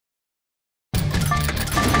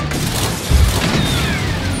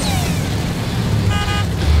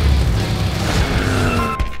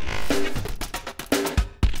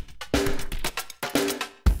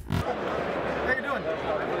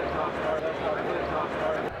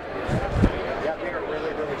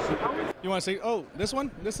You want to see? Oh, this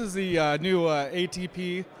one? This is the new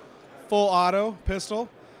ATP full auto pistol.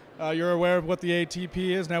 You're aware of what the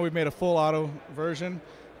ATP is. Now we've made a full auto version.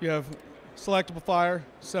 You have selectable fire,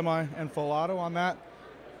 semi, and full auto on that.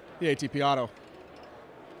 The ATP auto.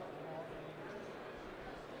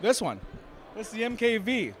 This one. This is the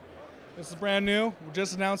MKV. This is brand new. We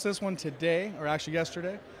just announced this one today, or actually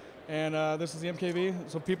yesterday. And this is the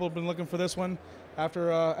MKV. So people have been looking for this one.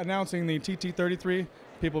 After announcing the TT33,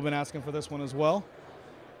 people have been asking for this one as well.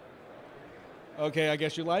 Okay, I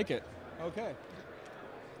guess you like it. Okay.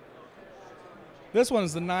 This one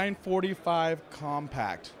is the 945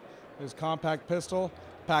 Compact. This compact pistol,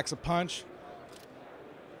 packs a punch,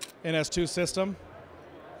 NS2 system.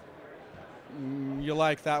 You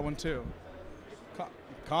like that one too.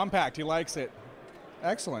 Compact, he likes it.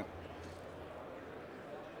 Excellent.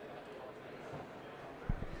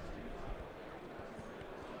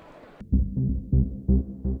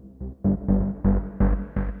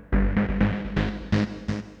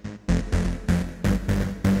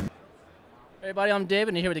 Hey everybody, I'm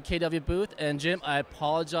David, and here with the KW booth. And Jim, I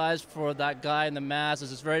apologize for that guy in the mask. This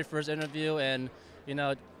is his very first interview, and you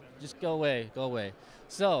know, just go away, go away.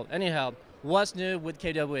 So anyhow, what's new with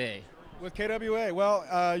KWA? With KWA, well,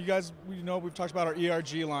 you guys, we've talked about our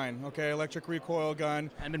ERG line, okay, electric recoil gun.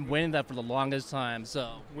 I've been waiting that for the longest time,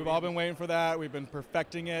 so. We've all been waiting for that. We've been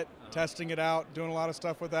perfecting it, testing it out, doing a lot of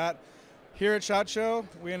stuff with that. Here at SHOT Show,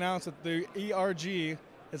 we announced that the ERG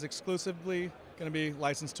is exclusively going to be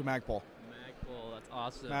licensed to Magpul. Magpul, that's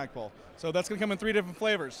awesome. Magpul. So that's going to come in 3 different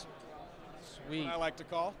flavors. Sweet. What I like to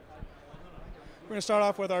call. We're going to start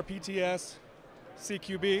off with our PTS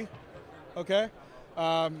CQB, okay?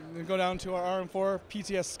 Then go down to our RM4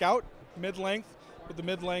 PTS Scout, mid-length, with the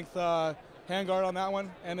mid-length handguard on that one,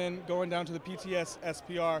 and then going down to the PTS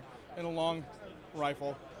SPR in a long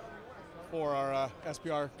rifle for our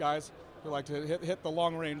SPR guys who like to hit the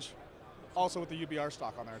long range, also with the UBR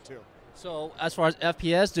stock on there too. So as far as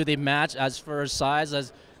FPS, do they match as far as size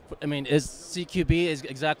as, I mean, is CQB is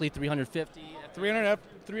exactly 350?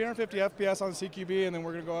 350 FPS on CQB, and then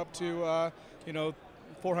we're going to go up to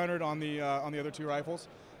 400 on the other 2 rifles.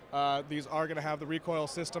 These are going to have the recoil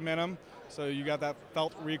system in them, so you got that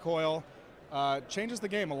felt recoil. Changes the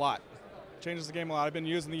game a lot. Changes the game a lot. I've been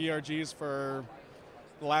using the ERGs for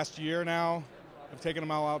the last year now. I've taken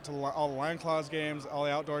them all out to all the Lion Claws games, all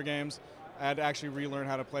the outdoor games. I had to actually relearn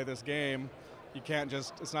how to play this game. You can't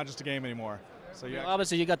just, it's not just a game anymore. So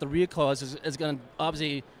obviously you got the recoil. It's going to,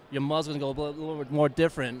 obviously your muzzle's going to go a little bit more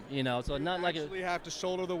different, you know. So not like you actually have to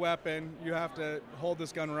shoulder the weapon. You have to hold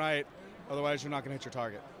this gun right, otherwise you're not going to hit your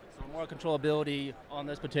target. So more controllability on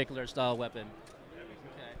this particular style weapon.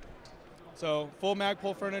 Okay. So full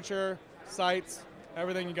Magpul furniture, sights,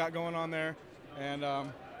 everything you got going on there, and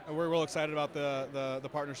we're real excited about the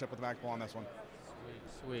partnership with Magpul on this one.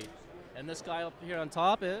 Sweet, sweet. And this guy up here on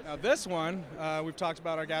top is? Now this one, we've talked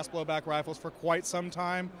about our gas blowback rifles for quite some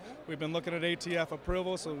time. We've been looking at ATF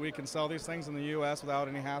approval so we can sell these things in the US without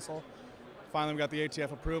any hassle. Finally we got the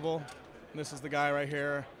ATF approval. And this is the guy right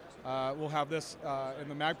here. We'll have this in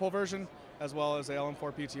the Magpul version as well as the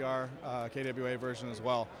LM4 PTR KWA version as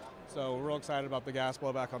well. So we're real excited about the gas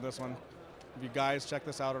blowback on this one. Have you guys checked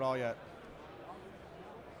this out at all yet?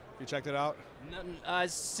 You checked it out?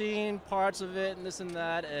 I've seen parts of it and this and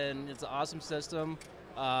that, and it's an awesome system.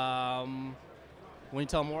 When you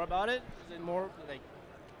tell more about it, is it more like?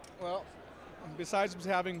 Well, besides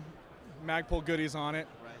having Magpul goodies on it,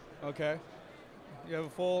 right. Okay, you have a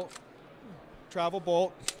full travel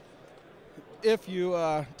bolt. If you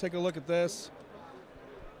take a look at this,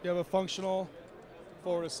 you have a functional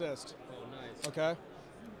forward assist. Oh, nice. Okay. Let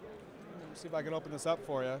me see if I can open this up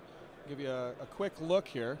for you. Give you a quick look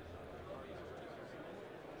here.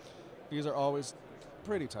 These are always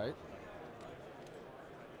pretty tight.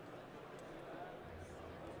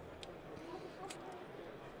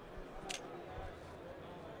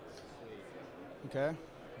 Okay,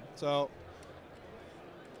 so.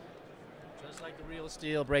 Just like the real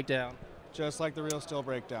steel breakdown. Just like the real steel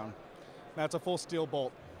breakdown. That's a full steel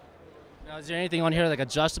bolt. Now, is there anything on here like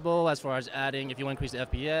adjustable as far as adding, if you want to increase the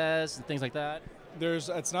FPS and things like that?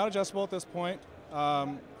 It's not adjustable at this point.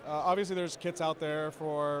 Obviously, there's kits out there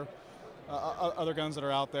for other guns that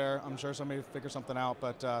are out there. I'm sure somebody will figure something out,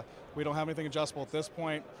 but we don't have anything adjustable at this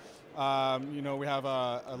point. We have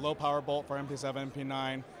a low power bolt for MP7,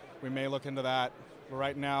 MP9. We may look into that. But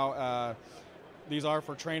right now, these are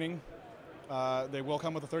for training. They will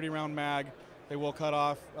come with a 30-round mag. They will cut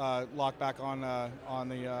off, lock back on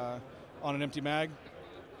an empty mag,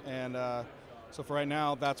 and so for right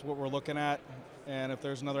now, that's what we're looking at. And if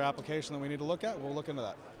there's another application that we need to look at, we'll look into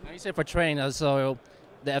that. Now you say for training, so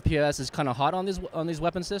the FPS is kind of hot on these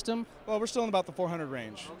weapon system? Well, we're still in about the 400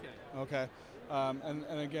 range. Okay. Okay.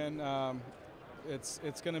 And again,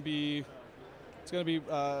 it's going to be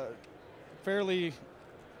fairly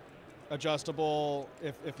adjustable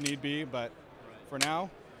if need be, but for now,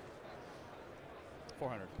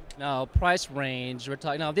 400. Now, price range, we're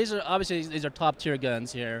talking, now these are top tier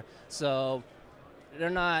guns here, so they're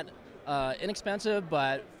not inexpensive,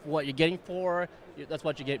 but what you're getting for, that's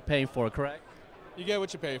what you paying for, correct? You get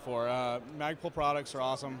what you pay for. Magpul products are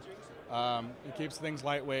awesome. It keeps things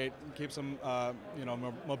lightweight, it keeps them,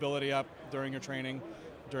 mobility up during your training,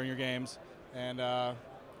 during your games, and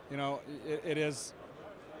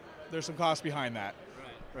there's some cost behind that.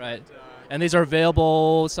 Right. And these are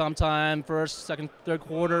available sometime first, second, third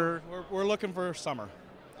quarter. We're looking for summer.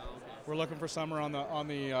 We're looking for summer on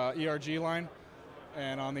the ERG line,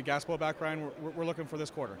 and on the gas blowback line. We're looking for this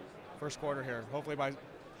quarter, first quarter here, hopefully by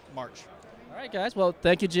March. All right, guys. Well,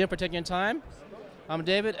 thank you, Jim, for taking your time. I'm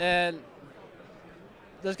David, and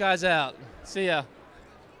this guy's out. See ya.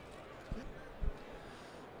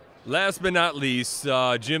 Last but not least,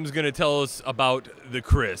 Jim's going to tell us about the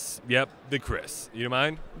Chris. Yep, the Chris. You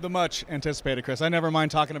mind? The much anticipated Chris. I never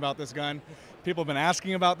mind talking about this gun. People have been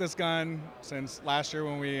asking about this gun since last year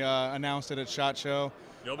when we announced it at SHOT Show.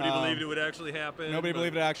 Nobody believed it would actually happen. Nobody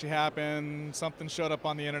believed it actually happened. Something showed up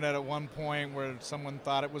on the internet at one point where someone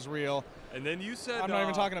thought it was real. And then you said... I'm not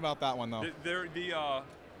even talking about that one, though.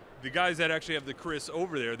 The guys that actually have the Chris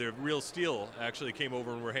over there, the real steel, actually came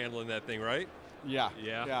over and were handling that thing, right? Yeah.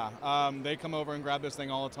 They come over and grab this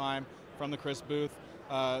thing all the time from the Chris booth.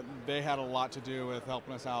 They had a lot to do with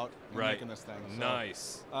helping us out in making this thing. So,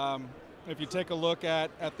 nice. If you take a look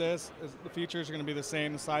at this, the features are going to be the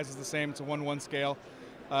same. The size is the same. It's a 1:1 scale.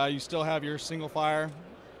 You still have your single fire.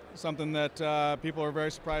 Something that people are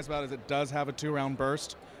very surprised about is it does have a 2-round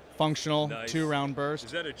burst. Functional 2-round burst.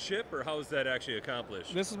 Is that a chip, or how is that actually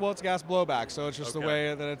accomplished? This is it's gas blowback, so it's just the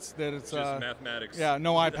way that it's just mathematics. Yeah,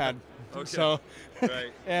 no iPad. Okay. So,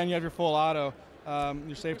 right. And you have your full auto.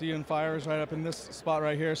 Your safety and fire is right up in this spot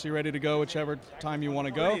right here, so you're ready to go whichever time you want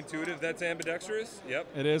to go. Pretty intuitive. That's ambidextrous. Yep.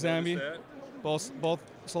 It is ambi. Both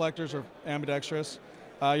selectors are ambidextrous.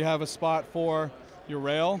 You have a spot for your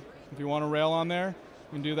rail. If you want a rail on there,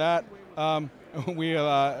 you can do that.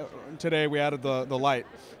 Today we added the light.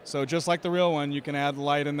 So just like the real one, you can add the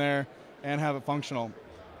light in there and have it functional.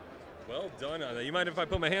 Well done on that. You mind if I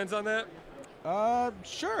put my hands on that?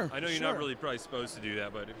 Sure. I know you're not really probably supposed to do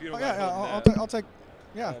that, but if you don't mind I'll take.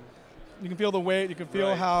 Yeah. You can feel the weight. You can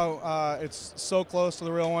feel how it's so close to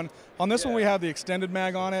the real one. On this one, we have the extended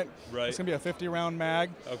mag on it. Right. It's gonna be a 50-round mag.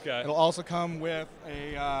 Okay. It'll also come with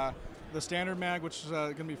the standard mag, which is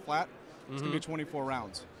gonna be flat. It's gonna be 24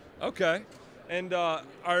 rounds. Okay. And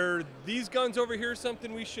are these guns over here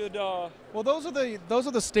something we should? Well, those are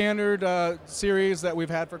the standard series that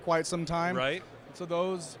we've had for quite some time. Right. So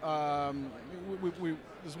those,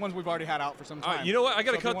 there's ones we've already had out for some time. You know what? I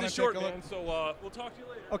got to cut this short, man. So we'll talk to you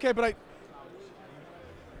later. Okay, but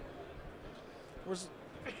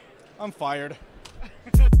I'm fired.